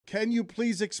can you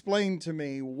please explain to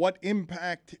me what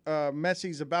impact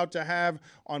Messi's about to have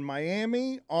on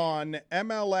Miami, on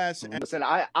MLS? Listen,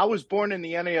 I was born in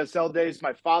the NASL days.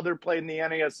 My father played in the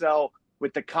NASL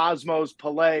with the Cosmos,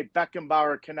 Pelé,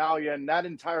 Beckenbauer, Canalia, and that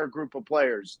entire group of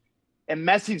players. And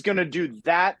Messi's going to do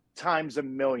that times a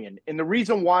million. And the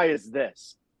reason why is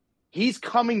this. He's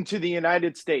coming to the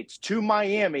United States, to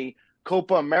Miami.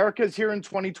 Copa America is here in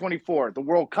 2024. The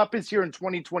World Cup is here in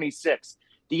 2026.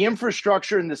 The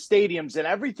infrastructure and the stadiums and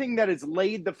everything that has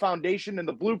laid the foundation and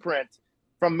the blueprint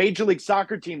from Major League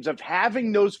Soccer teams of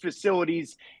having those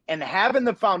facilities and having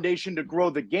the foundation to grow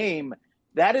the game,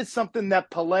 that is something that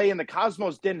Pelé and the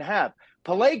Cosmos didn't have.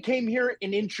 Pelé came here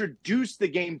and introduced the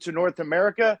game to North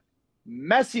America.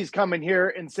 Messi's coming here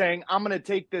and saying, I'm going to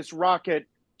take this rocket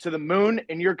to the moon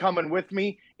and you're coming with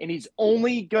me. And he's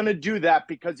only going to do that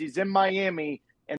because he's in Miami